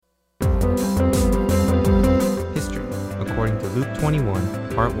Luke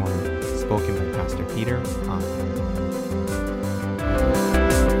 21, Part 1, spoken by Pastor Peter Ahn.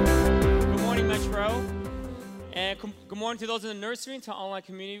 Good morning, Metro. And good morning to those in the nursery and to our online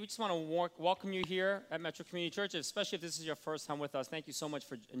community. We just want to welcome you here at Metro Community Church, especially if this is your first time with us. Thank you so much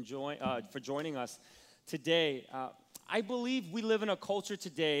for joining us today. I believe we live in a culture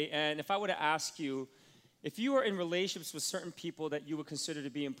today, and if I were to ask you, if you are in relationships with certain people that you would consider to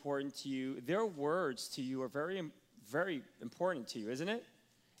be important to you, their words to you are very, very important to you, isn't it?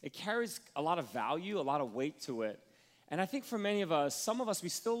 It carries a lot of value, a lot of weight to it. And I think for many of us, some of us, we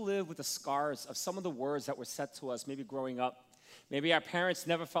still live with the scars of some of the words that were said to us, maybe growing up. Maybe our parents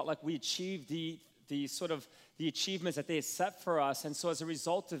never felt like we achieved the achievements that they had set for us. And so as a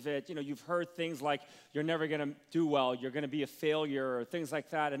result of it, you've heard things like, you're never going to do well, you're going to be a failure, or things like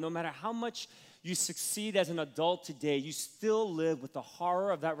that. And no matter how much you succeed as an adult today, you still live with the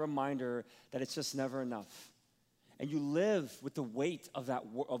horror of that reminder that it's just never enough. And you live with the weight of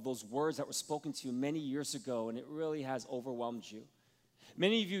those words that were spoken to you many years ago, and it really has overwhelmed you.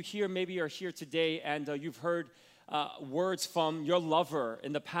 Many of you here maybe are here today, and you've heard words from your lover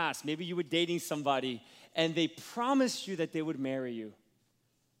in the past. Maybe you were dating somebody, and they promised you that they would marry you,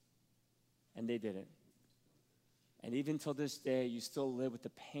 and they didn't. And even till this day, you still live with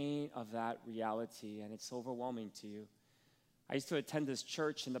the pain of that reality, and it's overwhelming to you. I used to attend this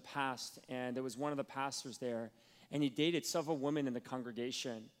church in the past, and there was one of the pastors there, and he dated several women in the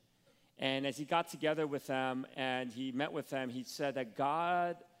congregation. And as he got together with them and he met with them, he said that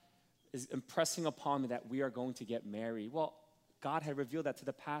God is impressing upon me that we are going to get married. Well, God had revealed that to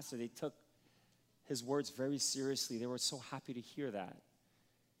the pastor. They took his words very seriously. They were so happy to hear that.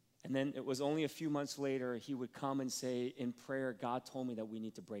 And then it was only a few months later, he would come and say, in prayer, God told me that we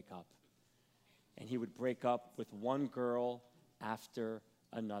need to break up. And he would break up with one girl after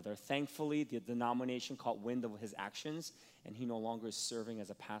another. Thankfully, the denomination caught wind of his actions, and he no longer is serving as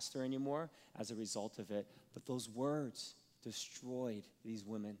a pastor anymore as a result of it. But those words destroyed these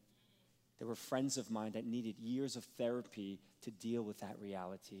women. They were friends of mine that needed years of therapy to deal with that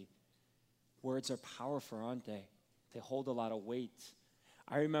reality. Words are powerful, aren't they? They hold a lot of weight.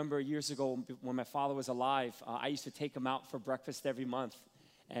 I remember years ago when my father was alive, I used to take him out for breakfast every month.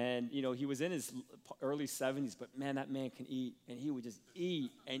 And, he was in his early 70s, but man, that man can eat. And he would just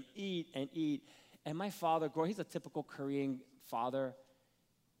eat and eat and eat. And my father, he's a typical Korean father.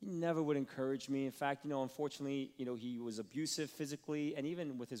 He never would encourage me. In fact, unfortunately, he was abusive physically and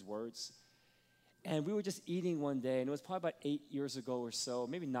even with his words. And we were just eating one day, and it was probably about 8 years ago or so,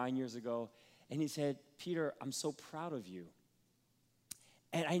 maybe 9 years ago. And he said, "Peter, I'm so proud of you."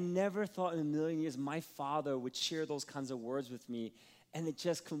 And I never thought in a million years my father would share those kinds of words with me. And it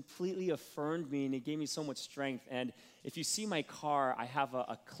just completely affirmed me, and it gave me so much strength. And if you see my car, I have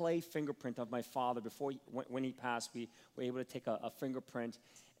a clay fingerprint of my father. Before when he passed, we were able to take a fingerprint.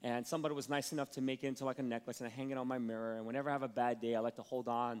 And somebody was nice enough to make it into like a necklace, and I hang it on my mirror. And whenever I have a bad day, I like to hold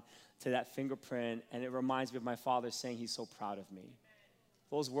on to that fingerprint. And it reminds me of my father saying he's so proud of me.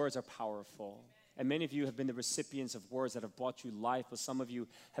 Those words are powerful. And many of you have been the recipients of words that have brought you life, but some of you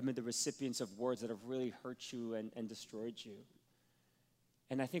have been the recipients of words that have really hurt you and destroyed you.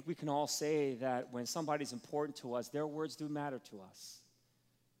 And I think we can all say that when somebody's important to us, their words do matter to us.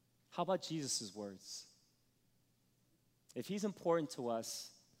 How about Jesus' words? If he's important to us,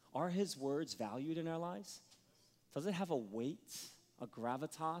 are his words valued in our lives? Does it have a weight, a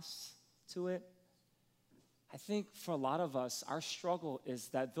gravitas to it? I think for a lot of us, our struggle is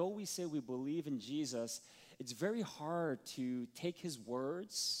that though we say we believe in Jesus, it's very hard to take his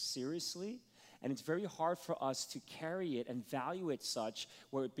words seriously. And it's very hard for us to carry it and value it such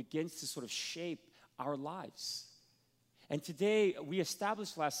where it begins to sort of shape our lives. And today, we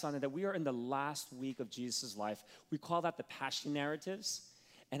established last Sunday that we are in the last week of Jesus' life. We call that the Passion Narratives.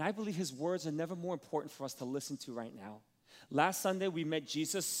 And I believe his words are never more important for us to listen to right now. Last Sunday, we met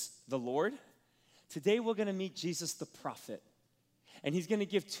Jesus, the Lord. Today, we're going to meet Jesus, the prophet. And he's going to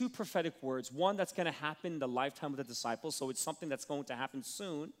give two prophetic words. One that's going to happen in the lifetime of the disciples, so it's something that's going to happen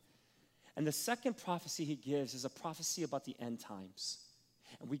soon. And the second prophecy he gives is a prophecy about the end times.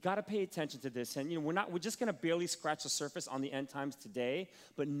 And we got to pay attention to this. And we're just going to barely scratch the surface on the end times today,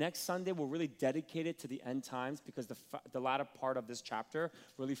 but next Sunday we'll really dedicate it to the end times because the latter part of this chapter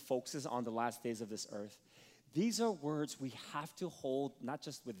really focuses on the last days of this earth. These are words we have to hold not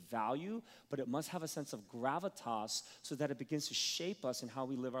just with value, but it must have a sense of gravitas so that it begins to shape us in how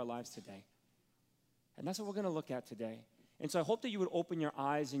we live our lives today. And that's what we're going to look at today. And so I hope that you would open your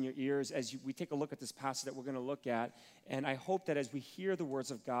eyes and your ears as we take a look at this passage that we're going to look at. And I hope that as we hear the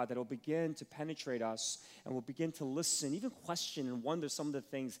words of God, that it'll begin to penetrate us and we'll begin to listen, even question and wonder some of the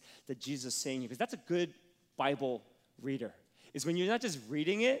things that Jesus is saying here. Because that's a good Bible reader. is when you're not just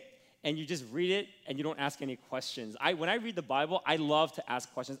reading it and you just read it and you don't ask any questions. When I read the Bible, I love to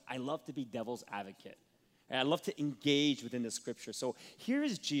ask questions. I love to be devil's advocate. And I love to engage within the scripture. So here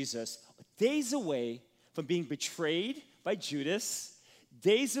is Jesus, days away from being betrayed by Judas,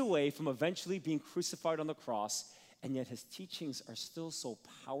 days away from eventually being crucified on the cross, and yet his teachings are still so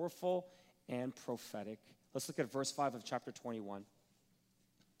powerful and prophetic. Let's look at verse 5 of chapter 21.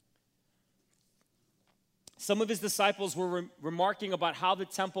 Some of his disciples were remarking about how the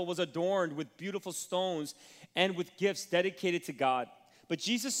temple was adorned with beautiful stones and with gifts dedicated to God. But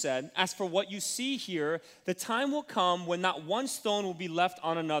Jesus said, "As for what you see here, the time will come when not one stone will be left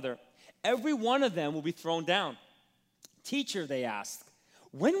on another. Every one of them will be thrown down." "Teacher," they asked,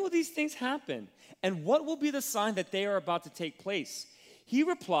 "when will these things happen? And what will be the sign that they are about to take place?" He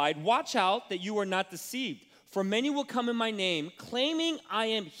replied, "Watch out that you are not deceived, for many will come in my name, claiming I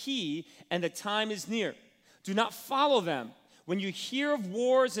am he, and the time is near. Do not follow them. When you hear of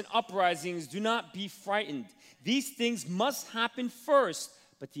wars and uprisings, do not be frightened. These things must happen first,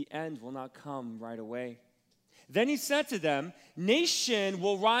 but the end will not come right away." Then he said to them, "Nation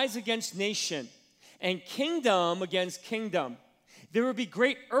will rise against nation, and kingdom against kingdom. There will be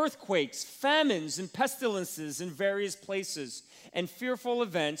great earthquakes, famines, and pestilences in various places, and fearful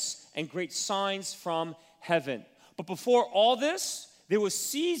events and great signs from heaven. But before all this, they will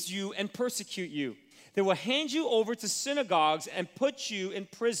seize you and persecute you. They will hand you over to synagogues and put you in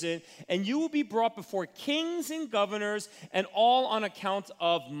prison, and you will be brought before kings and governors, and all on account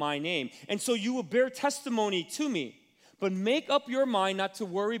of my name. And so you will bear testimony to me. But make up your mind not to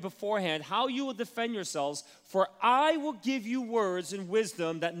worry beforehand how you will defend yourselves, for I will give you words and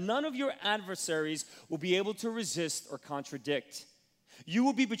wisdom that none of your adversaries will be able to resist or contradict. You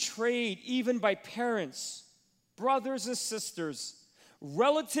will be betrayed even by parents, brothers and sisters,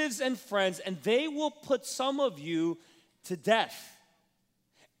 relatives and friends, and they will put some of you to death.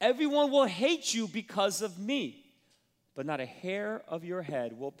 Everyone will hate you because of me, but not a hair of your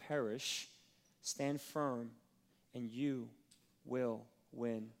head will perish. Stand firm, and you will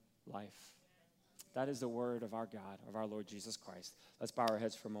win life." That is the word of our God, of our Lord Jesus Christ. Let's bow our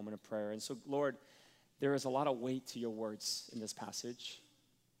heads for a moment of prayer. And so, Lord, there is a lot of weight to your words in this passage.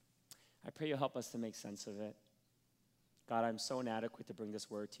 I pray you'll help us to make sense of it. God, I'm so inadequate to bring this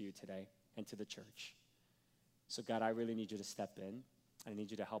word to you today and to the church. So, God, I really need you to step in. I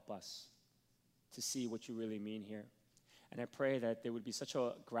need you to help us to see what you really mean here. And I pray that there would be such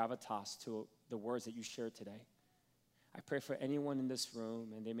a gravitas to the words that you shared today. I pray for anyone in this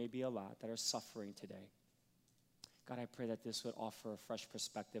room, and there may be a lot, that are suffering today. God, I pray that this would offer a fresh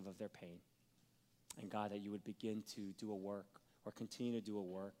perspective of their pain. And God, that you would begin to do a work or continue to do a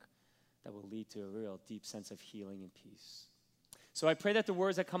work that will lead to a real deep sense of healing and peace. So I pray that the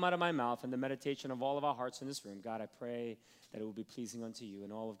words that come out of my mouth and the meditation of all of our hearts in this room, God, I pray that it will be pleasing unto you.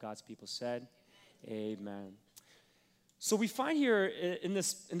 And all of God's people said, Amen. So we find here in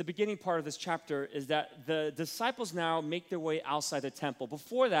the beginning part of this chapter is that the disciples now make their way outside the temple.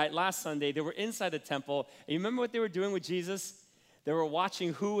 Before that, last Sunday, they were inside the temple. And you remember what they were doing with Jesus? They were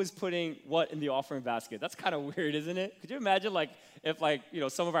watching who was putting what in the offering basket. That's kind of weird, isn't it? Could you imagine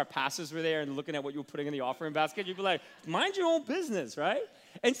if some of our pastors were there and looking at what you were putting in the offering basket? You'd be like, mind your own business, right?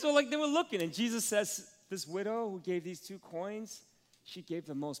 And so they were looking, and Jesus says, this widow who gave these 2 coins, she gave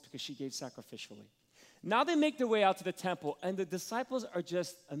the most because she gave sacrificially. Now they make their way out to the temple, and the disciples are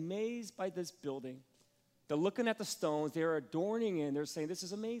just amazed by this building. They're looking at the stones. They're adorning it, and they're saying, this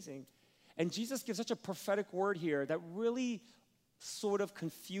is amazing. And Jesus gives such a prophetic word here that really sort of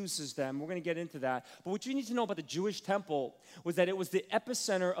confuses them. We're going to get into that. But what you need to know about the Jewish temple was that it was the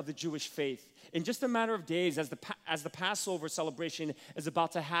epicenter of the Jewish faith. In just a matter of days, as the Passover celebration is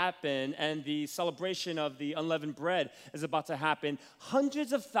about to happen and the celebration of the unleavened bread is about to happen,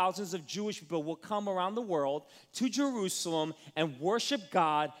 hundreds of thousands of Jewish people will come around the world to Jerusalem and worship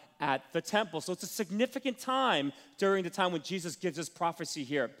God at the temple. So it's a significant time during the time when Jesus gives this prophecy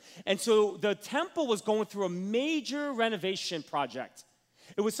here. And so the temple was going through a major renovation project.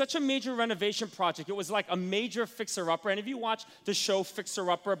 It was such a major renovation project. It was like a major fixer-upper. And if you watch the show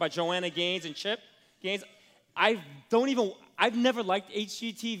Fixer-Upper by Joanna Gaines and Chip Gaines, I've never liked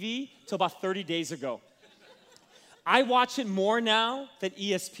HGTV till about 30 days ago. I watch it more now than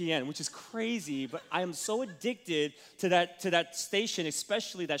ESPN, which is crazy, but I am so addicted to that station,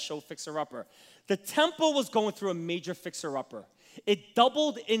 especially that show Fixer-Upper. The temple was going through a major fixer-upper. It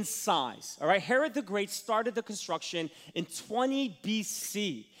doubled in size, all right? Herod the Great started the construction in 20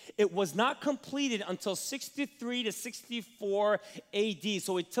 BC. It was not completed until 63 to 64 AD,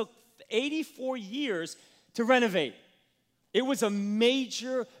 so it took 84 years to renovate. It was a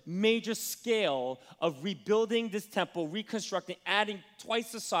major, major scale of rebuilding this temple, reconstructing, adding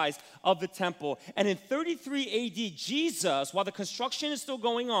twice the size of the temple. And in 33 AD, Jesus, while the construction is still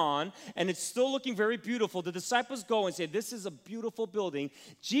going on and it's still looking very beautiful, the disciples go and say, this is a beautiful building.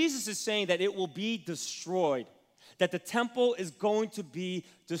 Jesus is saying that it will be destroyed, that the temple is going to be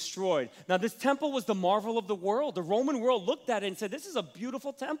destroyed. Now, this temple was the marvel of the world. The Roman world looked at it and said, this is a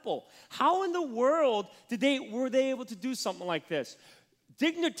beautiful temple. How in the world were they able to do something like this?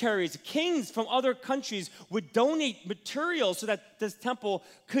 Dignitaries, kings from other countries would donate materials so that this temple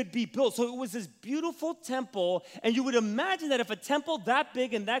could be built. So it was this beautiful temple, and you would imagine that if a temple that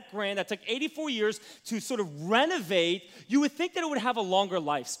big and that grand, that took 84 years to sort of renovate, you would think that it would have a longer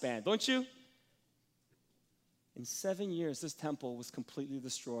lifespan, don't you? In 7 years, this temple was completely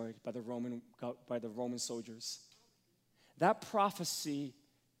destroyed by the Roman soldiers. That prophecy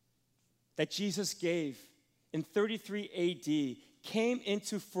that Jesus gave in 33 AD came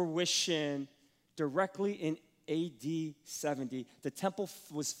into fruition directly in AD 70. The temple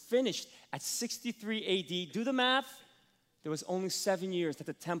was finished at 63 AD. Do the math. There was only 7 years that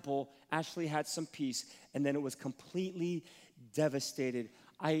the temple actually had some peace, and then it was completely devastated.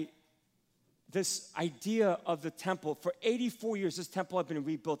 This idea of the temple, for 84 years, this temple had been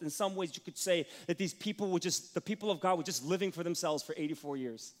rebuilt. In some ways, you could say that the people of God were just living for themselves for 84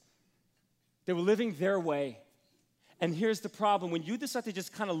 years. They were living their way. And here's the problem. When you decide to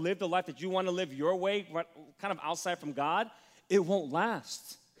just kind of live the life that you want to live your way, kind of outside from God, it won't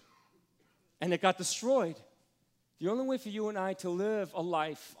last. And it got destroyed. The only way for you and I to live a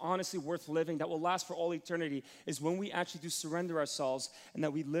life honestly worth living that will last for all eternity is when we actually do surrender ourselves and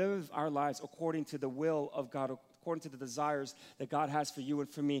that we live our lives according to the will of God, according to the desires that God has for you and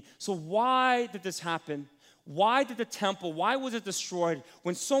for me. So why did this happen? Why did the temple, why was it destroyed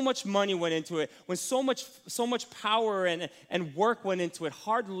when so much money went into it, when so much power and work went into it,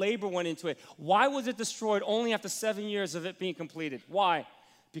 hard labor went into it? Why was it destroyed only after 7 years of it being completed? Why?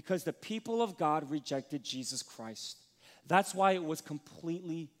 Because the people of God rejected Jesus Christ. That's why it was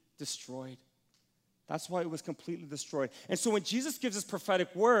completely destroyed. That's why it was completely destroyed. And so when Jesus gives this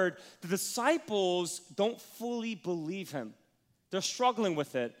prophetic word, the disciples don't fully believe him. They're struggling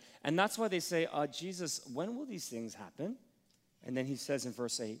with it. And that's why they say, Jesus, when will these things happen? And then he says in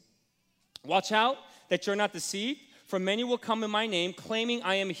verse 8, watch out that you're not deceived, for many will come in my name, claiming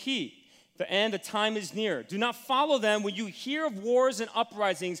I am he. And the time is near. Do not follow them. When you hear of wars and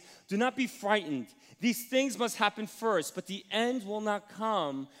uprisings, do not be frightened. These things must happen first, but the end will not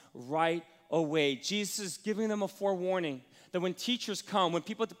come right away. Jesus is giving them a forewarning that when teachers come, when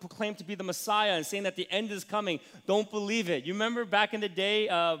people proclaim to be the Messiah and saying that the end is coming, don't believe it. You remember back in the day,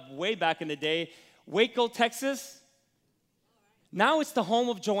 way back in the day, Waco, Texas? Now it's the home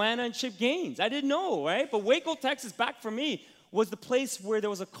of Joanna and Chip Gaines. I didn't know, right? But Waco, Texas, back for me, was the place where there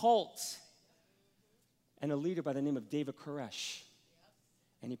was a cult and a leader by the name of David Koresh.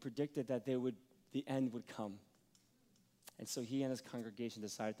 And he predicted that the end would come. And so he and his congregation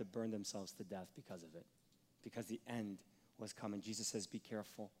decided to burn themselves to death because of it, because the end was coming. Jesus says, be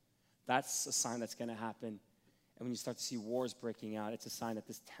careful. That's a sign that's going to happen. And when you start to see wars breaking out, it's a sign that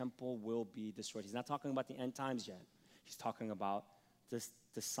this temple will be destroyed. He's not talking about the end times yet. He's talking about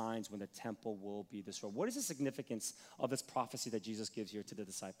the signs when the temple will be destroyed. What is the significance of this prophecy that Jesus gives here to the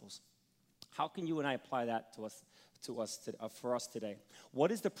disciples? How can you and I apply that for us today?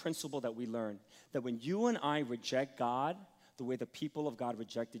 What is the principle that we learn? That when you and I reject God the way the people of God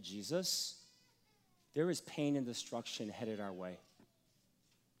rejected Jesus, there is pain and destruction headed our way.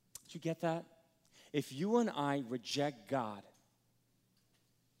 Did you get that? If you and I reject God,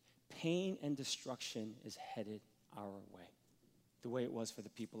 pain and destruction is headed our way, the way it was for the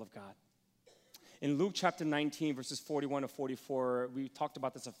people of God. In Luke chapter 19, verses 41 to 44, we talked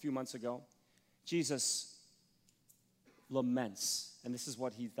about this a few months ago. Jesus laments, and this is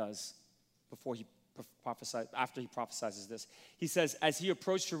what he does before he prophesies, after he prophesies this. He says, as he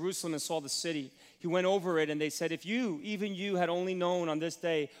approached Jerusalem and saw the city, he went over it, and they said, if you, even you, had only known on this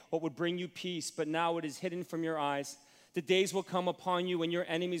day what would bring you peace, but now it is hidden from your eyes. The days will come upon you when your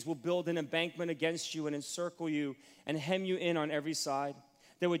enemies will build an embankment against you and encircle you and hem you in on every side.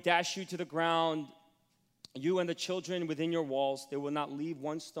 They would dash you to the ground, you and the children within your walls. They will not leave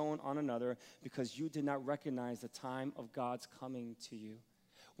one stone on another because you did not recognize the time of God's coming to you.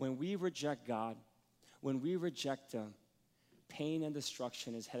 When we reject God, when we reject him, pain and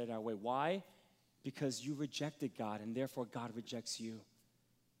destruction is headed our way. Why? Because you rejected God, and therefore God rejects you.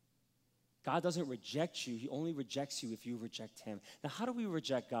 God doesn't reject you. He only rejects you if you reject him. Now, how do we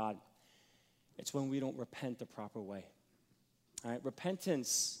reject God? It's when we don't repent the proper way. All right?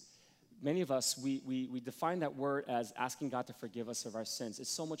 Repentance many of us, we define that word as asking God to forgive us of our sins. It's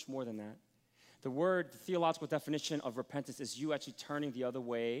so much more than that. The theological definition of repentance is you actually turning the other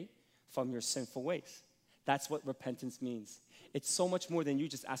way from your sinful ways. That's what repentance means. It's so much more than you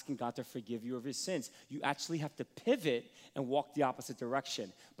just asking God to forgive you of your sins. You actually have to pivot and walk the opposite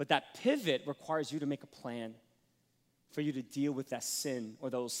direction. But that pivot requires you to make a plan for you to deal with that sin or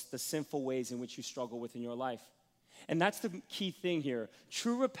the sinful ways in which you struggle with in your life. And that's the key thing here.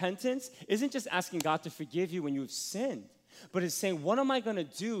 True repentance isn't just asking God to forgive you when you've sinned, but it's saying, what am I going to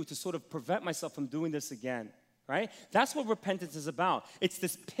do to sort of prevent myself from doing this again, right? That's what repentance is about. It's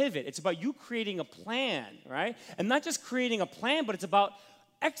this pivot. It's about you creating a plan, right? And not just creating a plan, but it's about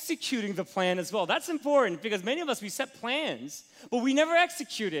executing the plan as well. That's important because many of us, we set plans, but we never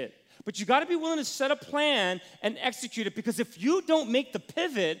execute it. But you got to be willing to set a plan and execute it, because if you don't make the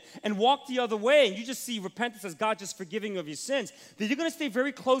pivot and walk the other way and you just see repentance as God just forgiving you of your sins, then you're going to stay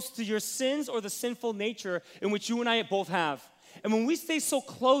very close to your sins or the sinful nature in which you and I both have. And when we stay so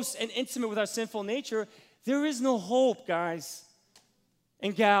close and intimate with our sinful nature, there is no hope, guys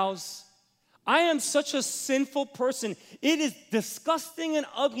and gals. I am such a sinful person. It is disgusting and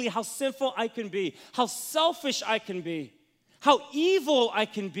ugly how sinful I can be, how selfish I can be, how evil I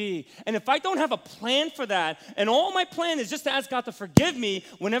can be. And if I don't have a plan for that, and all my plan is just to ask God to forgive me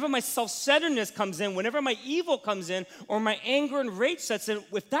whenever my self-centeredness comes in, whenever my evil comes in, or my anger and rage sets in,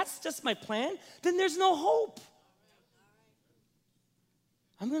 if that's just my plan, then there's no hope.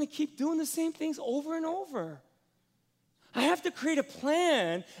 I'm going to keep doing the same things over and over. I have to create a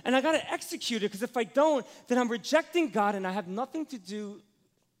plan, and I got to execute it, because if I don't, then I'm rejecting God, and I have nothing to do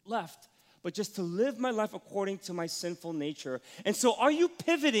left but just to live my life according to my sinful nature. And so are you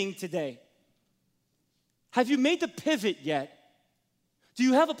pivoting today? Have you made the pivot yet? Do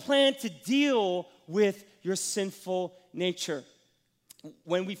you have a plan to deal with your sinful nature?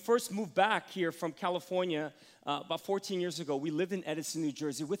 When we first moved back here from California about 14 years ago, we lived in Edison, New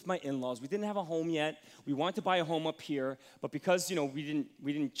Jersey with my in-laws. We didn't have a home yet. We wanted to buy a home up here, but because, we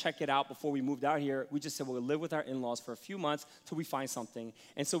didn't check it out before we moved out here, we just said, we'll live with our in-laws for a few months till we find something.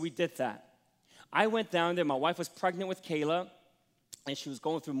 And so we did that. I went down there. My wife was pregnant with Kayla, and she was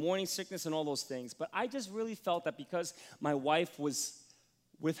going through morning sickness and all those things. But I just really felt that because my wife was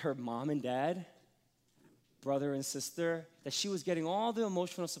with her mom and dad, brother and sister, that she was getting all the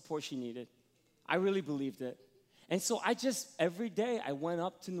emotional support she needed. I really believed it. And so every day, I went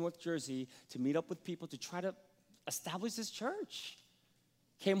up to North Jersey to meet up with people to try to establish this church.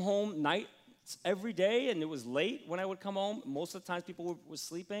 Came home nights every day, and it was late when I would come home. Most of the times, people were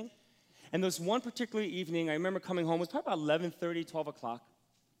sleeping. And there was one particular evening, I remember coming home, it was probably about 11:30, 12 o'clock.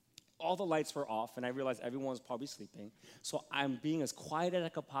 All the lights were off, and I realized everyone was probably sleeping. So I'm being as quiet as I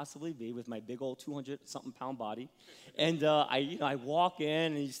could possibly be with my big old 200-something pound body. And I walk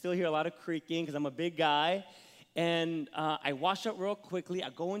in, and you still hear a lot of creaking because I'm a big guy. And I wash up real quickly.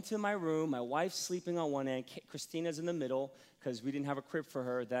 I go into my room. My wife's sleeping on one end. Christina's in the middle because we didn't have a crib for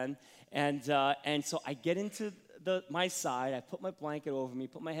her then. And so I get into my side. I put my blanket over me,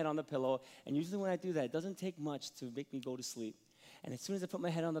 put my head on the pillow. And usually when I do that, it doesn't take much to make me go to sleep. And as soon as I put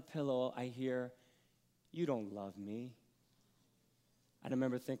my head on the pillow, I hear, "You don't love me." And I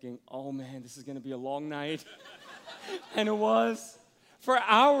remember thinking, oh man, this is going to be a long night. And it was. For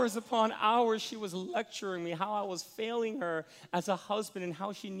hours upon hours, she was lecturing me how I was failing her as a husband and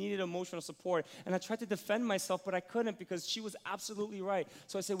how she needed emotional support. And I tried to defend myself, but I couldn't because she was absolutely right.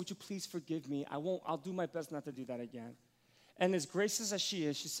 So I said, "Would you please forgive me? I'll do my best not to do that again." And as gracious as she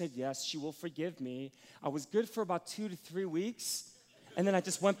is, she said, yes, she will forgive me. I was good for about 2 to 3 weeks. And then I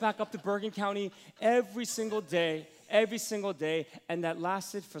just went back up to Bergen County every single day. And that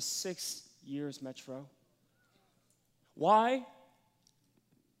lasted for 6 years, Metro. Why?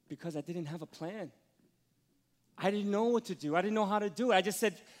 Because I didn't have a plan. I didn't know what to do. I didn't know how to do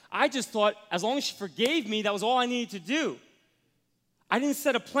it. I just thought as long as she forgave me, that was all I needed to do. I didn't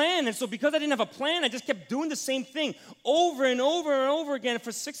set a plan, and so because I didn't have a plan, I just kept doing the same thing over and over and over again. And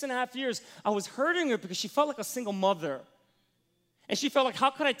for 6.5 years, I was hurting her because she felt like a single mother. And she felt like, how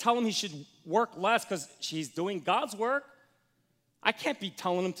could I tell him he should work less because she's doing God's work? I can't be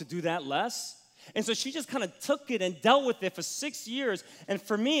telling him to do that less. And so she just kind of took it and dealt with it for 6 years. And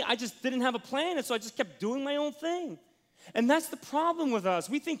for me, I just didn't have a plan, and so I just kept doing my own thing. And that's the problem with us.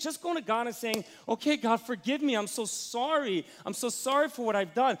 We think just going to God and saying, "Okay, God, forgive me. I'm so sorry. I'm so sorry for what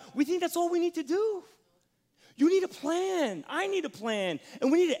I've done." We think that's all we need to do. You need a plan. I need a plan.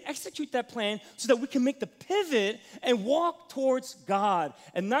 And we need to execute that plan so that we can make the pivot and walk towards God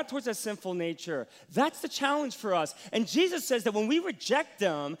and not towards that sinful nature. That's the challenge for us. And Jesus says that when we reject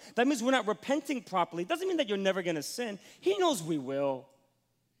Him, that means we're not repenting properly. It doesn't mean that you're never going to sin. He knows we will.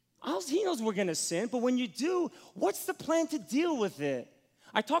 He knows we're going to sin, but when you do, what's the plan to deal with it?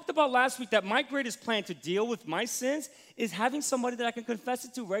 I talked about last week that my greatest plan to deal with my sins is having somebody that I can confess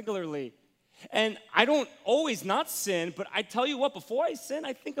it to regularly. And I don't always not sin, but I tell you what, before I sin,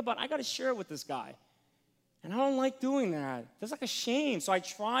 I think about, I got to share it with this guy. And I don't like doing that. That's like a shame. So I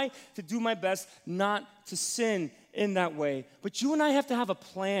try to do my best not to sin in that way. But you and I have to have a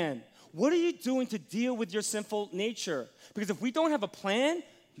plan. What are you doing to deal with your sinful nature? Because if we don't have a plan,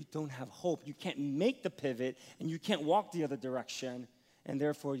 you don't have hope. You can't make the pivot, and you can't walk the other direction. And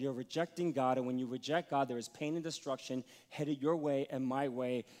therefore, you're rejecting God. And when you reject God, there is pain and destruction headed your way and my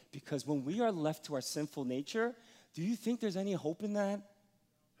way. Because when we are left to our sinful nature, do you think there's any hope in that?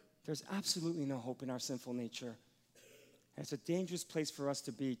 There's absolutely no hope in our sinful nature. And it's a dangerous place for us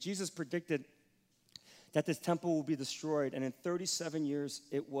to be. Jesus predicted that this temple will be destroyed. And in 37 years,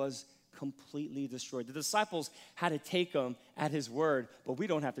 it was completely destroyed. The disciples had to take him at his word, but we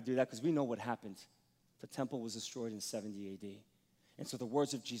don't have to do that because we know what happened. The temple was destroyed in 70 AD. And so the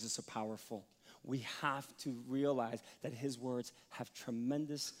words of Jesus are powerful. We have to realize that his words have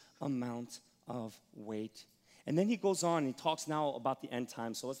tremendous amount of weight. And then he goes on and he talks now about the end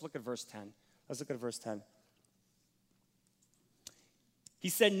time. So let's look at verse 10. He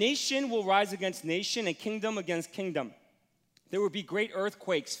said, nation will rise against nation and kingdom against kingdom. There will be great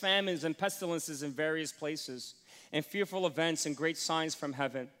earthquakes, famines, and pestilences in various places, and fearful events and great signs from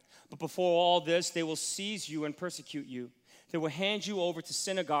heaven. But before all this, they will seize you and persecute you. They will hand you over to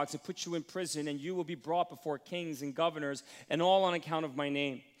synagogues and put you in prison, and you will be brought before kings and governors, and all on account of my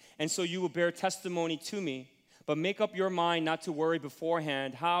name. And so you will bear testimony to me. But make up your mind not to worry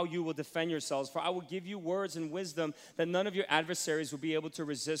beforehand how you will defend yourselves, for I will give you words and wisdom that none of your adversaries will be able to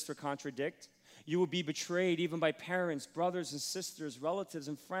resist or contradict. You will be betrayed even by parents, brothers and sisters, relatives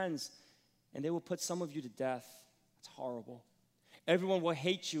and friends, and they will put some of you to death. It's horrible. Everyone will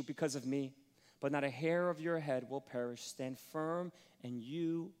hate you because of me, but not a hair of your head will perish. Stand firm, and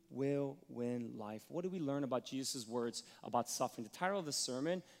you will win life. What do we learn about Jesus' words about suffering? The title of the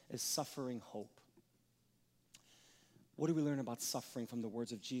sermon is Suffering Hope. What do we learn about suffering from the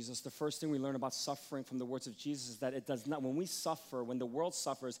words of Jesus? The first thing we learn about suffering from the words of Jesus is that it does not, when we suffer, when the world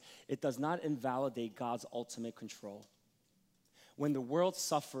suffers, it does not invalidate God's ultimate control. When the world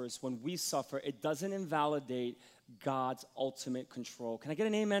suffers, when we suffer, it doesn't invalidate God's ultimate control. Can I get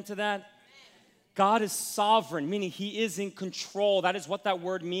an amen to that? God is sovereign, meaning he is in control. That is what that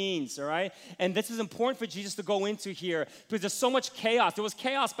word means, all right? And this is important for Jesus to go into here because there's so much chaos. There was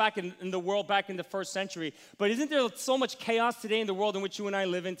chaos back in the world back in the first century. But isn't there so much chaos today in the world in which you and I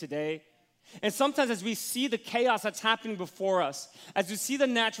live in today? And sometimes as we see the chaos that's happening before us, as we see the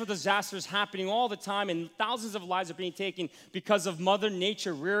natural disasters happening all the time and thousands of lives are being taken because of Mother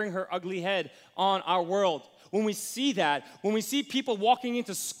Nature rearing her ugly head on our world, when we see that, when we see people walking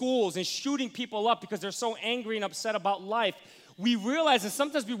into schools and shooting people up because they're so angry and upset about life, we realize and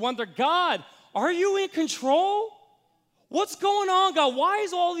sometimes we wonder, God, are you in control? What's going on, God? Why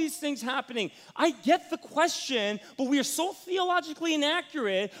is all these things happening? I get the question, but we are so theologically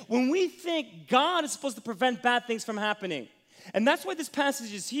inaccurate when we think God is supposed to prevent bad things from happening. And that's why this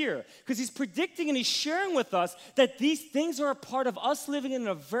passage is here, because he's predicting and he's sharing with us that these things are a part of us living in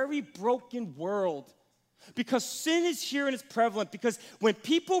a very broken world. Because sin is here and it's prevalent. Because when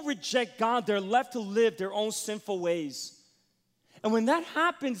people reject God, they're left to live their own sinful ways. And when that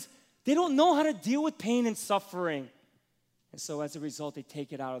happens, they don't know how to deal with pain and suffering. And so as a result, they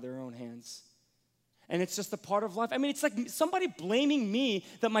take it out of their own hands. And it's just a part of life. I mean, it's like somebody blaming me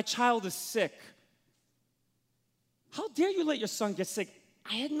that my child is sick. How dare you let your son get sick?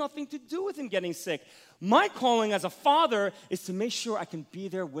 I had nothing to do with him getting sick. My calling as a father is to make sure I can be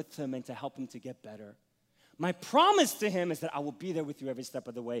there with him and to help him to get better. My promise to him is that I will be there with you every step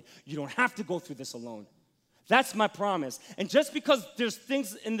of the way. You don't have to go through this alone. That's my promise. And just because there's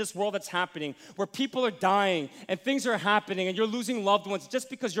things in this world that's happening where people are dying and things are happening and you're losing loved ones just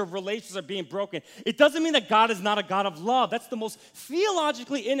because your relations are being broken, it doesn't mean that God is not a God of love. That's the most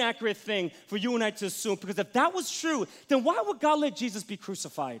theologically inaccurate thing for you and I to assume. Because if that was true, then why would God let Jesus be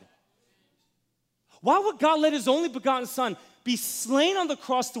crucified? Why would God let his only begotten son be slain on the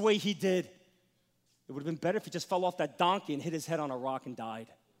cross the way he did? It would have been better if he just fell off that donkey and hit his head on a rock and died.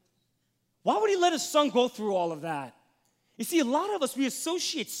 Why would he let his son go through all of that? You see, a lot of us, we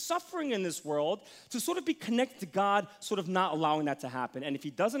associate suffering in this world to sort of be connected to God, sort of not allowing that to happen. And if he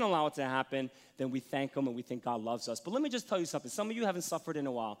doesn't allow it to happen, then we thank him and we think God loves us. But let me just tell you something. Some of you haven't suffered in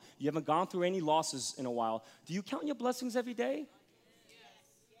a while. You haven't gone through any losses in a while. Do you count your blessings every day?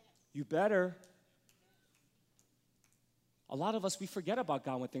 You better. A lot of us, we forget about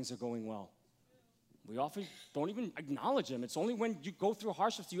God when things are going well. We often don't even acknowledge him. It's only when you go through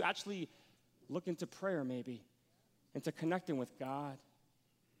hardships you actually look into prayer, maybe, into connecting with God.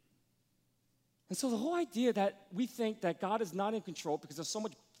 And so the whole idea that we think that God is not in control because there's so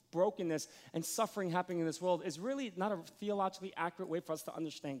much brokenness and suffering happening in this world is really not a theologically accurate way for us to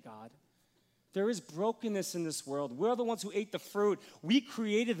understand God. There is brokenness in this world. We're the ones who ate the fruit. We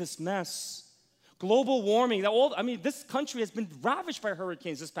created this mess. Global warming. This country has been ravaged by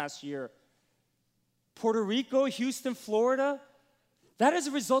hurricanes this past year. Puerto Rico, Houston, Florida. That is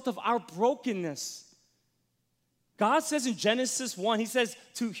a result of our brokenness. God says in Genesis 1, he says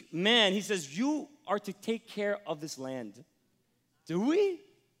to man, he says, you are to take care of this land. Do we?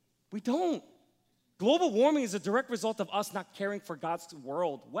 We don't. Global warming is a direct result of us not caring for God's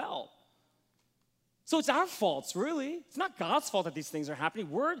world well. So it's our fault, really. It's not God's fault that these things are happening.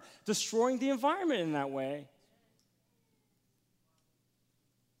 We're destroying the environment in that way.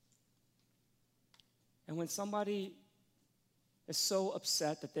 And when somebody is so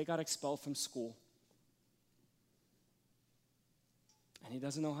upset that they got expelled from school, and he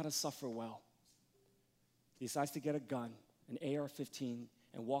doesn't know how to suffer well, he decides to get a gun, an AR-15,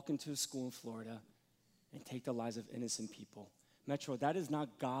 and walk into a school in Florida and take the lives of innocent people. Metro, that is not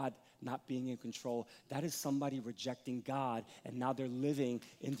God not being in control. That is somebody rejecting God, and now they're living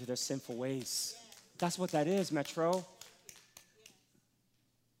into their sinful ways. That's what that is, Metro.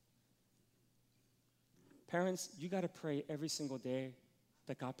 Parents, you got to pray every single day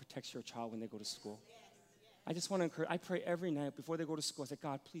that God protects your child when they go to school. I just want to encourage, I pray every night before they go to school. I say,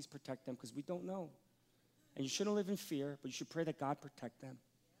 God, please protect them because we don't know. And you shouldn't live in fear, but you should pray that God protect them.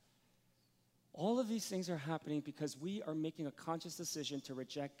 All of these things are happening because we are making a conscious decision to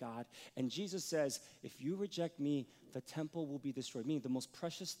reject God. And Jesus says, if you reject me, the temple will be destroyed. Meaning the most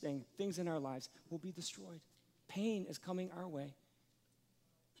precious things in our lives will be destroyed. Pain is coming our way.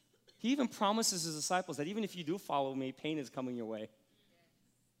 He even promises his disciples that even if you do follow me, pain is coming your way.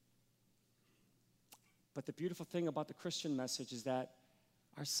 But the beautiful thing about the Christian message is that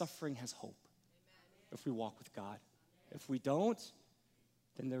our suffering has hope if we walk with God. If we don't,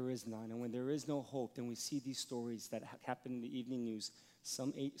 then there is none. And when there is no hope, then we see these stories that happen in the evening news.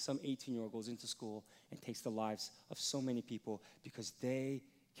 Some 18-year-old goes into school and takes the lives of so many people because they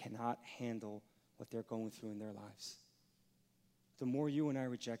cannot handle what they're going through in their lives. The more you and I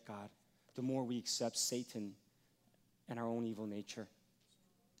reject God, the more we accept Satan and our own evil nature.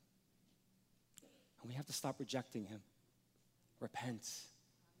 And we have to stop rejecting him. Repent.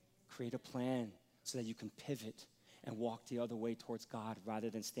 Create a plan so that you can pivot and walk the other way towards God rather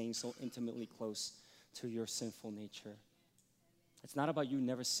than staying so intimately close to your sinful nature. It's not about you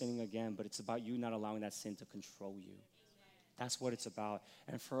never sinning again, but it's about you not allowing that sin to control you. That's what it's about.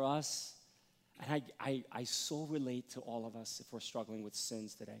 And for us, and I so relate to all of us if we're struggling with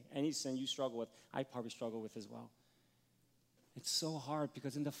sins today. Any sin you struggle with, I probably struggle with as well. It's so hard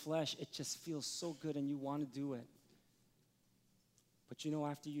because in the flesh, it just feels so good and you want to do it. But you know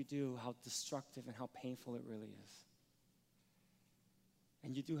after you do, how destructive and how painful it really is.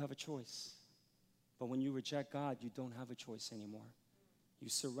 And you do have a choice. But when you reject God, you don't have a choice anymore. You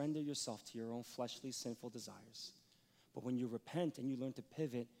surrender yourself to your own fleshly, sinful desires. But when you repent and you learn to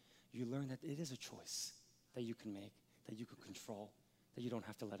pivot, you learn that it is a choice that you can make, that you can control, that you don't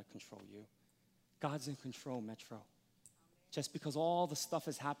have to let it control you. God's in control, Metro. Just because all the stuff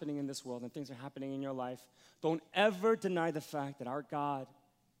is happening in this world and things are happening in your life, don't ever deny the fact that our God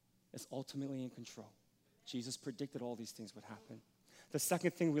is ultimately in control. Jesus predicted all these things would happen. The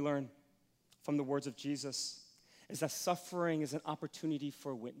second thing we learn from the words of Jesus is that suffering is an opportunity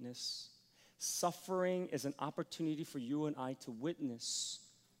for witness. Suffering is an opportunity for you and I to witness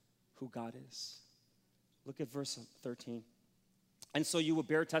who God is. Look at verse 13. And so you will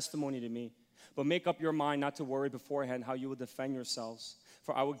bear testimony to me, but make up your mind not to worry beforehand how you will defend yourselves.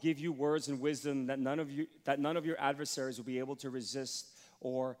 For I will give you words and wisdom that none of your adversaries will be able to resist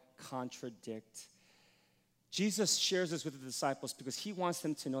or contradict. Jesus shares this with the disciples because he wants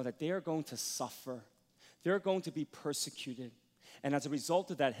them to know that they are going to suffer. They're going to be persecuted. And as a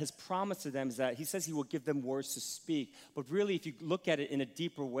result of that, his promise to them is that he says he will give them words to speak. But really, if you look at it in a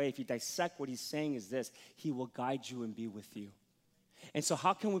deeper way, if you dissect what he's saying is this, he will guide you and be with you. And so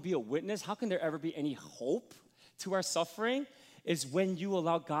how can we be a witness? How can there ever be any hope to our suffering? Is when you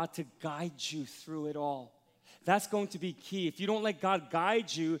allow God to guide you through it all. That's going to be key. If you don't let God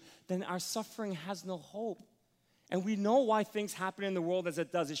guide you, then our suffering has no hope. And we know why things happen in the world as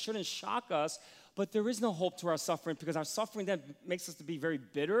it does. It shouldn't shock us, But there is no hope to our suffering because our suffering then makes us to be very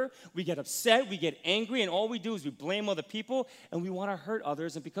bitter. We get upset, we get angry, and all we do is we blame other people and we want to hurt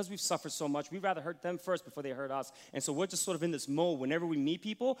others. And because we've suffered so much, we'd rather hurt them first before they hurt us. And so we're just sort of in this mode. Whenever we meet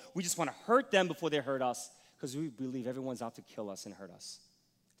people, we just want to hurt them before they hurt us because we believe everyone's out to kill us and hurt us.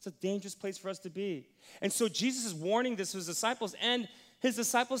 It's a dangerous place for us to be. And so Jesus is warning this to his disciples, and his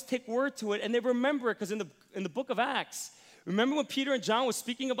disciples take word to it, and they remember it because in the book of Acts, remember when Peter and John were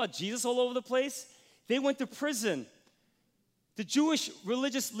speaking about Jesus all over the place? They went to prison. The Jewish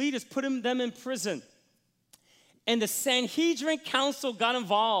religious leaders put them in prison. And the Sanhedrin Council got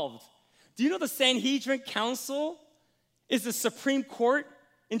involved. Do you know the Sanhedrin Council is the Supreme Court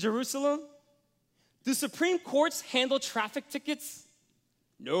in Jerusalem? Do Supreme Courts handle traffic tickets?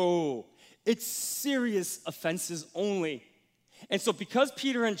 No. It's serious offenses only. And so because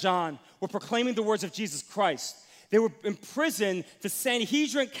Peter and John were proclaiming the words of Jesus Christ, they were in prison. The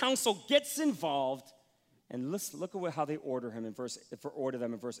Sanhedrin Council gets involved, and look at how they order them in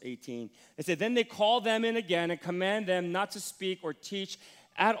verse 18. They said, then they call them in again and command them not to speak or teach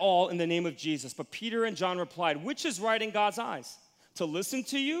at all in the name of Jesus. But Peter and John replied, which is right in God's eyes, to listen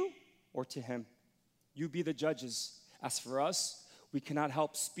to you or to him? You be the judges. As for us, we cannot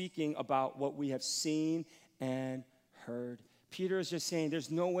help speaking about what we have seen and heard. Peter is just saying, there's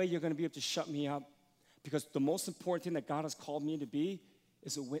no way you're going to be able to shut me up. Because the most important thing that God has called me to be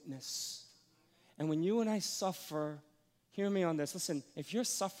is a witness. And when you and I suffer, hear me on this. Listen, if you're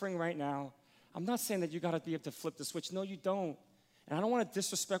suffering right now, I'm not saying that you got to be able to flip the switch. No, you don't. And I don't want to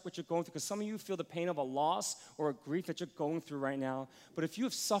disrespect what you're going through because some of you feel the pain of a loss or a grief that you're going through right now. But if you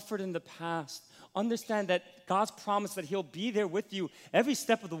have suffered in the past, understand that God's promise that he'll be there with you every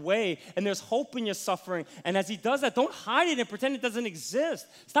step of the way, and there's hope in your suffering. And as he does that, don't hide it and pretend it doesn't exist.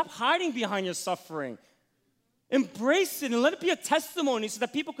 Stop hiding behind your suffering. Embrace it and let it be a testimony so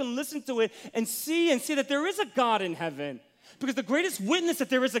that people can listen to it and see that there is a God in heaven. Because the greatest witness that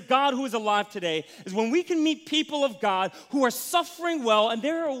there is a God who is alive today is when we can meet people of God who are suffering well and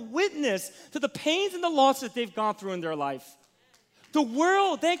they're a witness to the pains and the loss that they've gone through in their life. The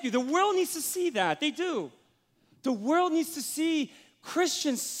world, thank you, the world needs to see that. They do. The world needs to see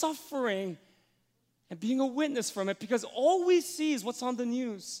Christians suffering and being a witness from it because all we see is what's on the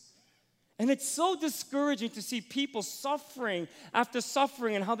news. And it's so discouraging to see people suffering after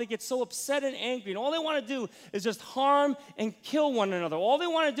suffering and how they get so upset and angry. And all they want to do is just harm and kill one another. All they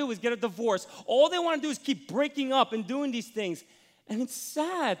want to do is get a divorce. All they want to do is keep breaking up and doing these things. And it's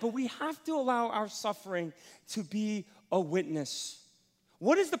sad, but we have to allow our suffering to be a witness.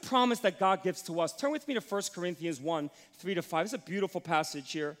 What is the promise that God gives to us? Turn with me to 1 Corinthians 1, 3-5. It's a beautiful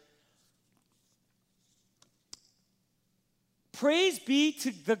passage here. Praise be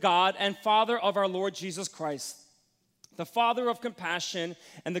to the God and Father of our Lord Jesus Christ, the Father of compassion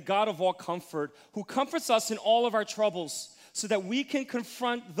and the God of all comfort, who comforts us in all of our troubles, so that we can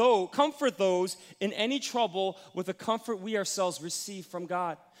comfort those in any trouble with the comfort we ourselves receive from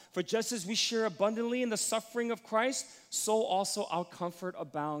God. For just as we share abundantly in the suffering of Christ, so also our comfort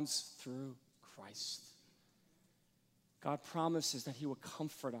abounds through Christ. God promises that he will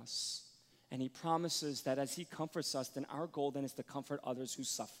comfort us. And he promises that as he comforts us, then our goal then is to comfort others who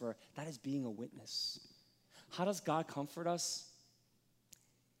suffer. That is being a witness. How does God comfort us?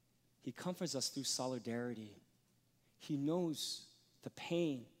 He comforts us through solidarity. He knows the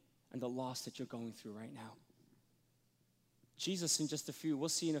pain and the loss that you're going through right now. Jesus, we'll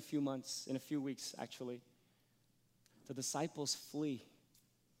see in a few months, in a few weeks actually, the disciples flee.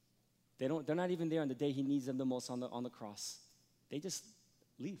 They're not even there on the day he needs them the most on the cross. They just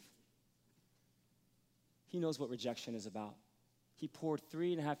leave. He knows what rejection is about. He poured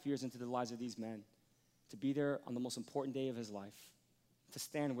 3.5 years into the lives of these men to be there on the most important day of his life, to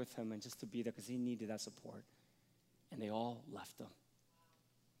stand with him and just to be there because he needed that support. And they all left him.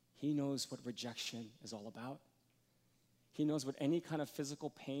 He knows what rejection is all about. He knows what any kind of physical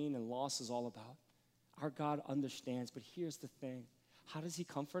pain and loss is all about. Our God understands, but here's the thing. How does he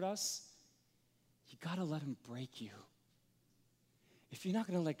comfort us? You got to let him break you. If you're not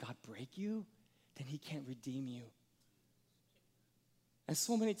going to let God break you, then he can't redeem you. And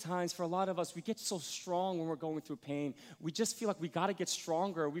so many times, for a lot of us, we get so strong when we're going through pain. We just feel like we got to get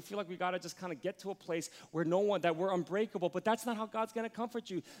stronger. We feel like we got to just kind of get to a place where that we're unbreakable. But that's not how God's going to comfort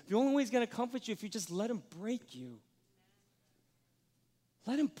you. The only way he's going to comfort you if you just let him break you.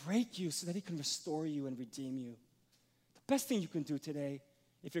 Let him break you so that he can restore you and redeem you. The best thing you can do today,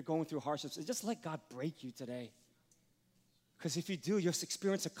 if you're going through hardships, is just let God break you today. Because if you do, you'll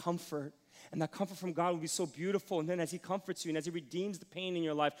experience a comfort. And that comfort from God will be so beautiful. And then as he comforts you and as he redeems the pain in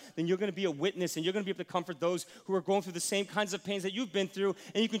your life, then you're going to be a witness and you're going to be able to comfort those who are going through the same kinds of pains that you've been through.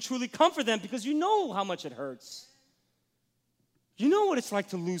 And you can truly comfort them because you know how much it hurts. You know what it's like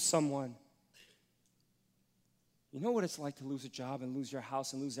to lose someone. You know what it's like to lose a job and lose your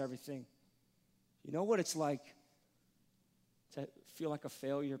house and lose everything. You know what it's like to feel like a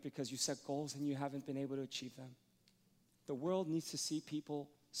failure because you set goals and you haven't been able to achieve them. The world needs to see people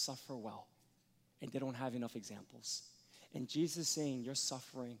suffer well, and they don't have enough examples. And Jesus is saying, your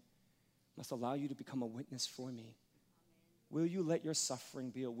suffering must allow you to become a witness for me. Amen. Will you let your suffering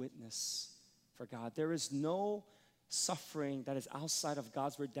be a witness for God? There is no suffering that is outside of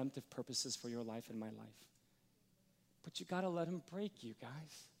God's redemptive purposes for your life and my life. But you got to let him break you,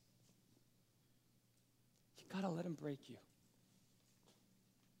 guys. You got to let him break you.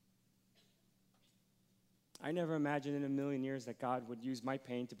 I never imagined in a million years that God would use my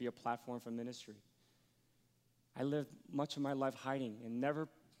pain to be a platform for ministry. I lived much of my life hiding and never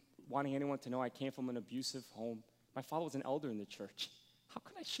wanting anyone to know I came from an abusive home. My father was an elder in the church. How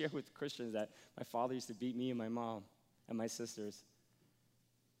can I share with Christians that my father used to beat me and my mom and my sisters?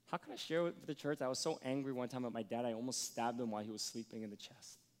 How can I share with the church that I was so angry one time at my dad I almost stabbed him while he was sleeping in the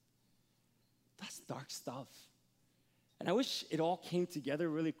chest? That's dark stuff. And I wish it all came together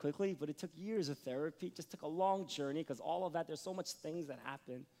really quickly, but it took years of therapy. It just took a long journey because all of that, there's so much things that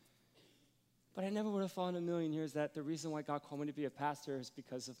happen. But I never would have thought in a million years that the reason why God called me to be a pastor is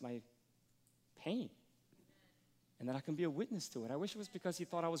because of my pain. And that I can be a witness to it. I wish it was because he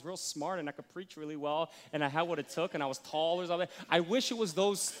thought I was real smart and I could preach really well and I had what it took and I was tall or something. I wish it was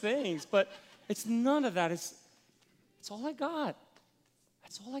those things, but it's none of that. It's all I got.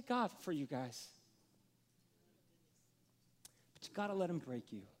 That's all I got for you guys. But you got to let him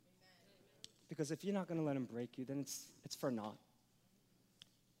break you. Because if you're not going to let him break you, then it's for naught.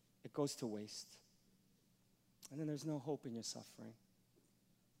 It goes to waste. And then there's no hope in your suffering.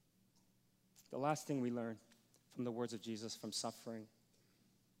 The last thing we learn from the words of Jesus from suffering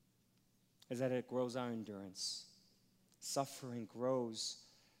is that it grows our endurance. Suffering grows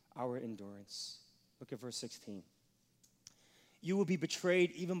our endurance. Look at verse 16. You will be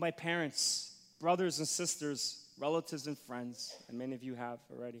betrayed even by parents, brothers and sisters, relatives and friends, and many of you have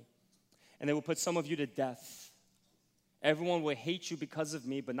already. And they will put some of you to death. Everyone will hate you because of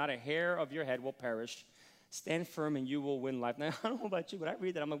me, but not a hair of your head will perish. Stand firm and you will win life. Now, I don't know about you, but I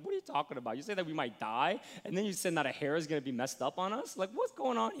read that. I'm like, what are you talking about? You say that we might die, and then you said not a hair is going to be messed up on us? Like, what's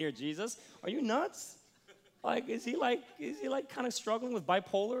going on here, Jesus? Are you nuts? Like, is he kind of struggling with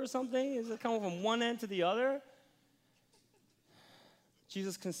bipolar or something? Is it coming from one end to the other?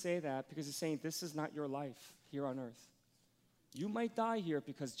 Jesus can say that because he's saying this is not your life here on earth. You might die here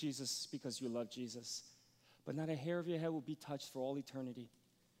because you love Jesus, but not a hair of your head will be touched for all eternity.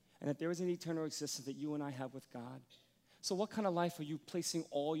 And that there is an eternal existence that you and I have with God. So what kind of life are you placing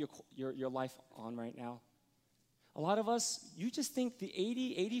all your life on right now? A lot of us, you just think the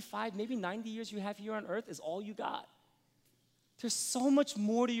 80, 85, maybe 90 years you have here on earth is all you got. There's so much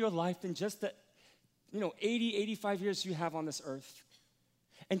more to your life than just the 80, 85 years you have on this earth.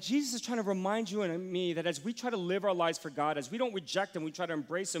 And Jesus is trying to remind you and me that as we try to live our lives for God, as we don't reject him, we try to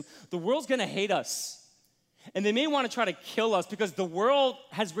embrace him, the world's going to hate us. And they may want to try to kill us because the world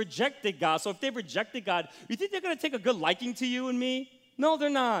has rejected God. So if they've rejected God, you think they're going to take a good liking to you and me? No, they're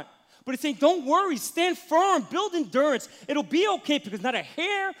not. But it's saying, don't worry, stand firm, build endurance. It'll be okay because not a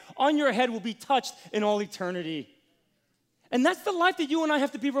hair on your head will be touched in all eternity. And that's the life that you and I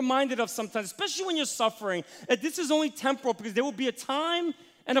have to be reminded of sometimes, especially when you're suffering, that this is only temporal because there will be a time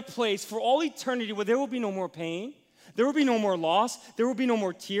and a place for all eternity where there will be no more pain. There will be no more loss. There will be no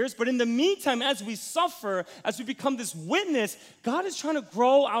more tears. But in the meantime, as we suffer, as we become this witness, God is trying to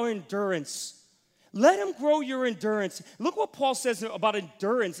grow our endurance. Let him grow your endurance. Look what Paul says about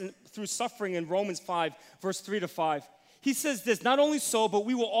endurance through suffering in Romans 5, verse 3-5. He says this, not only so, but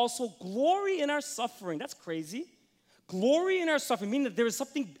we will also glory in our suffering. That's crazy. Glory in our suffering, meaning that there is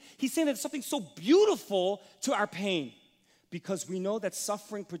something, he's saying that there's something so beautiful to our pain. Because we know that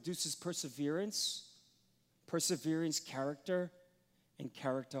suffering produces perseverance, character, and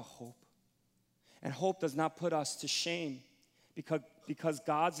character, hope. And hope does not put us to shame because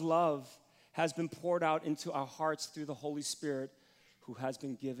God's love has been poured out into our hearts through the Holy Spirit who has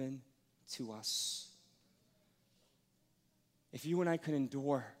been given to us. If you and I can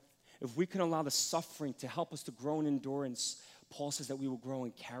endure, if we can allow the suffering to help us to grow in endurance, Paul says that we will grow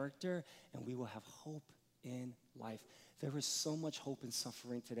in character and we will have hope in life. There is so much hope in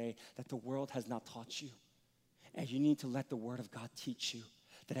suffering today that the world has not taught you. And you need to let the Word of God teach you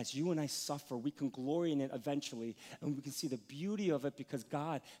that as you and I suffer, we can glory in it eventually, and we can see the beauty of it because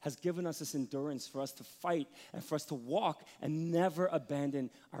God has given us this endurance for us to fight and for us to walk and never abandon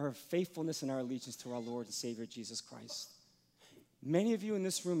our faithfulness and our allegiance to our Lord and Savior, Jesus Christ. Many of you in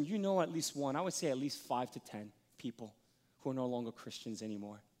this room, you know at least one, I would say at least 5 to 10 people who are no longer Christians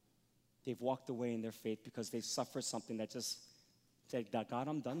anymore. They've walked away in their faith because they've suffered something that just said, God,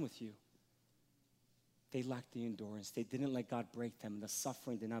 I'm done with you. They lacked the endurance. They didn't let God break them, and the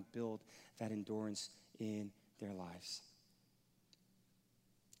suffering did not build that endurance in their lives.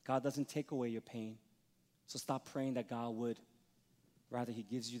 God doesn't take away your pain, so stop praying that God would. Rather, he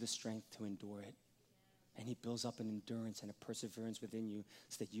gives you the strength to endure it, and he builds up an endurance and a perseverance within you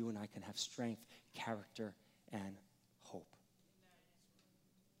so that you and I can have strength, character, and hope.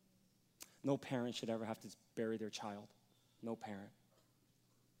 No parent should ever have to bury their child. No parent.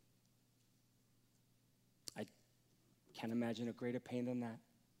 I can't imagine a greater pain than that.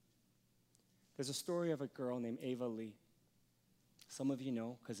 There's a story of a girl named Ava Lee. Some of you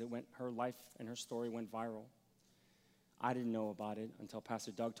know because her life and her story went viral. I didn't know about it until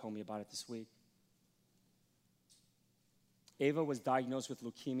Pastor Doug told me about it this week. Ava was diagnosed with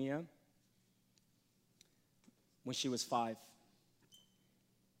leukemia when she was 5.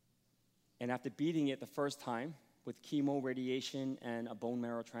 And after beating it the first time with chemo, radiation, and a bone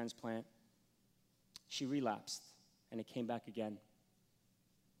marrow transplant, she relapsed, and it came back again.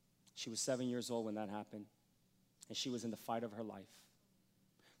 She was 7 years old when that happened, and she was in the fight of her life.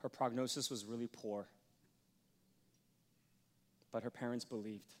 Her prognosis was really poor, but her parents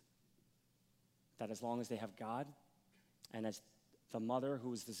believed that as long as they have God, and as the mother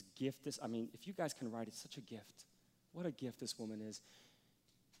who is this gift, if you guys can write, it's such a gift. What a gift this woman is.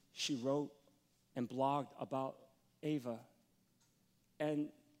 She wrote and blogged about Ava, and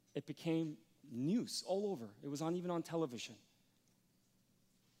it became news all over. It was even on television.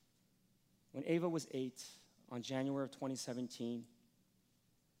 When Ava was 8, on January of 2017,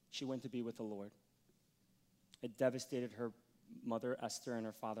 she went to be with the Lord. It devastated her mother, Esther, and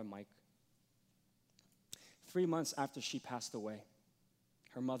her father, Mike. 3 months after she passed away,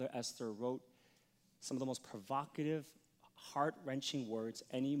 her mother, Esther, wrote some of the most provocative, heart-wrenching words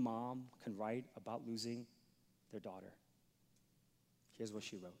any mom can write about losing their daughter. Here's what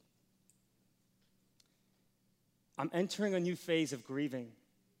she wrote. I'm entering a new phase of grieving.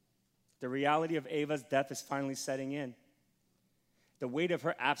 The reality of Ava's death is finally setting in. The weight of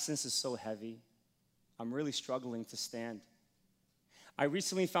her absence is so heavy, I'm really struggling to stand. I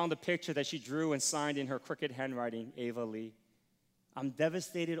recently found a picture that she drew and signed in her crooked handwriting, Ava Lee. I'm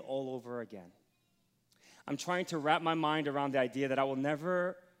devastated all over again. I'm trying to wrap my mind around the idea that I will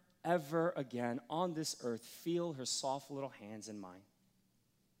never, ever again on this earth feel her soft little hands in mine.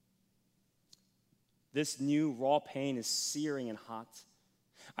 This new raw pain is searing and hot.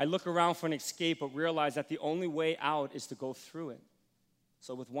 I look around for an escape, but realize that the only way out is to go through it.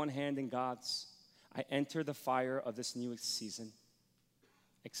 So with one hand in God's, I enter the fire of this new season,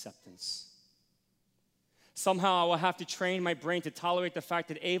 acceptance. Somehow I will have to train my brain to tolerate the fact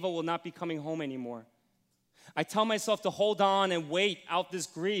that Ava will not be coming home anymore. I tell myself to hold on and wait out this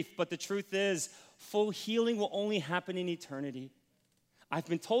grief, but the truth is, full healing will only happen in eternity. I've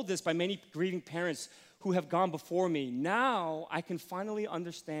been told this by many grieving parents who have gone before me. Now I can finally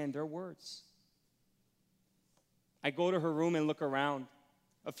understand their words. I go to her room and look around.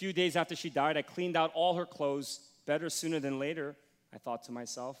 A few days after she died, I cleaned out all her clothes. Better sooner than later, I thought to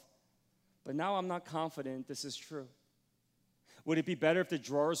myself. But now I'm not confident this is true. Would it be better if the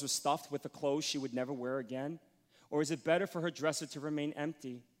drawers were stuffed with the clothes she would never wear again? Or is it better for her dresser to remain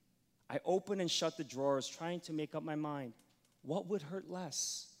empty? I open and shut the drawers, trying to make up my mind. What would hurt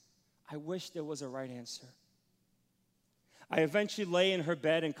less? I wish there was a right answer. I eventually lay in her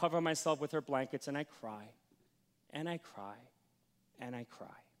bed and cover myself with her blankets, and I cry, and I cry, and I cry.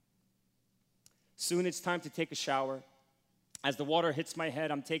 Soon it's time to take a shower. As the water hits my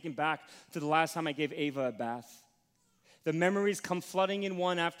head, I'm taken back to the last time I gave Ava a bath. The memories come flooding in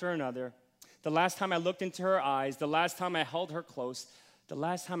one after another. The last time I looked into her eyes, the last time I held her close, the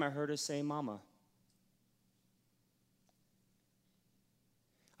last time I heard her say, Mama.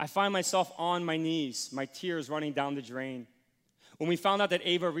 I find myself on my knees, my tears running down the drain. When we found out that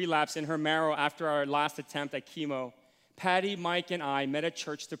Ava relapsed in her marrow after our last attempt at chemo, Patty, Mike, and I met at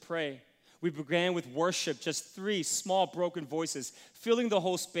church to pray. We began with worship, just 3 small broken voices, filling the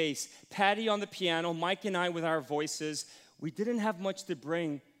whole space. Patty on the piano, Mike and I with our voices. We didn't have much to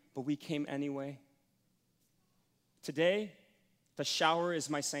bring, but we came anyway. Today, the shower is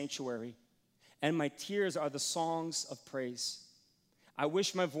my sanctuary, and my tears are the songs of praise. I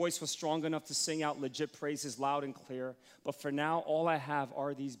wish my voice was strong enough to sing out legit praises loud and clear, but for now, all I have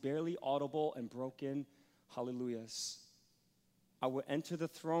are these barely audible and broken hallelujahs. I will enter the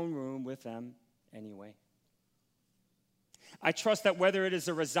throne room with them anyway. I trust that whether it is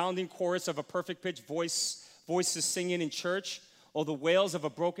a resounding chorus of a perfect pitch voices singing in church, or the wails of a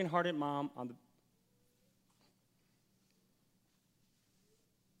broken-hearted mom on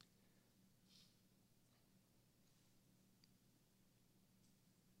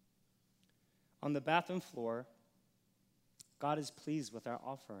the bathroom floor, God is pleased with our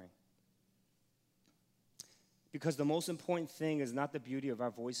offering. Because the most important thing is not the beauty of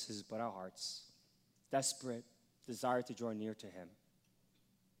our voices, but our hearts. Desperate desire to draw near to Him.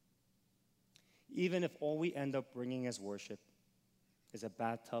 Even if all we end up bringing as worship is a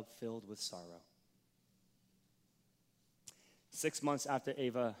bathtub filled with sorrow. 6 months after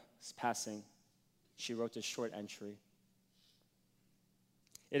Ava's passing, she wrote this short entry.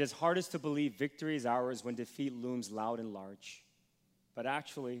 It is hardest to believe victory is ours when defeat looms loud and large. But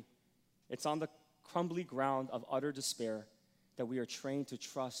actually, it's on the crumbly ground of utter despair that we are trained to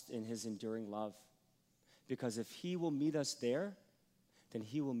trust in His enduring love. Because if He will meet us there, then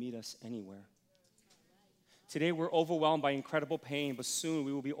He will meet us anywhere. Today we're overwhelmed by incredible pain, but soon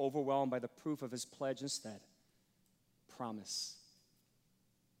we will be overwhelmed by the proof of His pledge instead. Promise.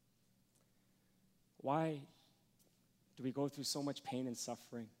 Why do we go through so much pain and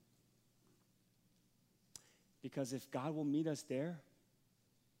suffering? Because if God will meet us there,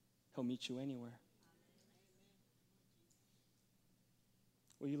 He'll meet you anywhere.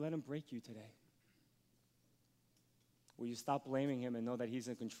 Will you let Him break you today? Will you stop blaming Him and know that He's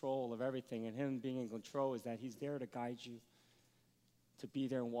in control of everything, and Him being in control is that He's there to guide you, to be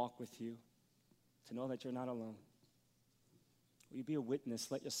there and walk with you, to know that you're not alone? Will you be a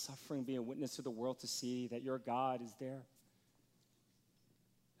witness? Let your suffering be a witness to the world to see that your God is there.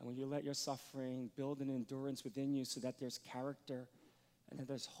 And when you let your suffering build an endurance within you so that there's character and that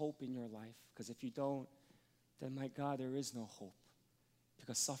there's hope in your life. Because if you don't, then my God, there is no hope.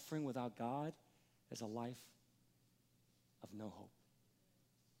 Because suffering without God is a life of no hope.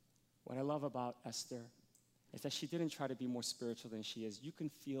 What I love about Esther is that she didn't try to be more spiritual than she is. You can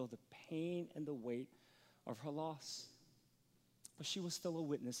feel the pain and the weight of her loss. But she was still a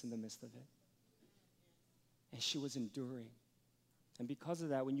witness in the midst of it. And she was enduring. And because of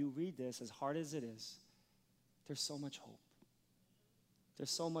that, when you read this, as hard as it is, there's so much hope.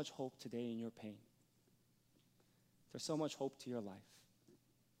 There's so much hope today in your pain. There's so much hope to your life.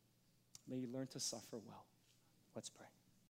 May you learn to suffer well. Let's pray.